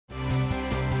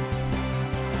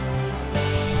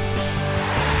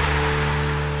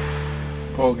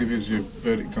Paul, give us your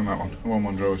verdict on that one.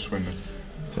 1-1 draw with Swindon.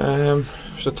 It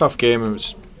was a tough game. It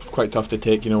was quite tough to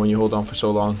take, when you hold on for so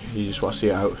long. You just want to see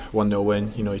it out. 1-0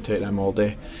 win, you take them all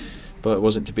day. But it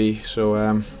wasn't to be,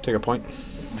 so take a point.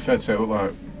 Fair to say it looked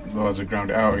like the lads had ground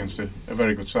it out against a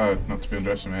very good side, not to be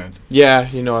underestimated. Yeah,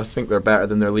 I think they're better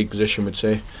than their league position would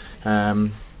say.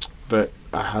 But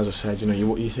as I said,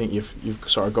 you think you've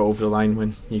sort of got over the line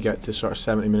when you get to sort of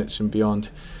 70 minutes and beyond.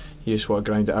 You just want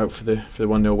to grind it out for the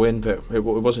 1-0 win, but it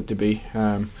wasn't to be.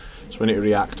 So we need to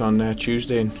react on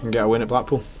Tuesday and get a win at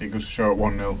Blackpool. It goes to show at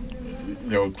 1-0,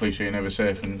 the old cliche, you're never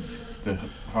safe, and the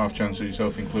half chances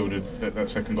yourself included, that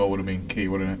second goal would have been key,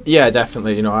 wouldn't it? Yeah,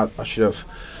 definitely. I should have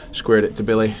squared it to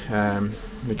Billy.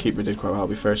 The keeper did quite well to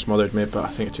be fair, smothered me, but I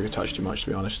think it took a touch too much, to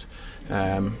be honest.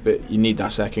 But you need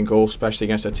that second goal, especially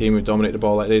against a team who dominate the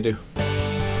ball like they do.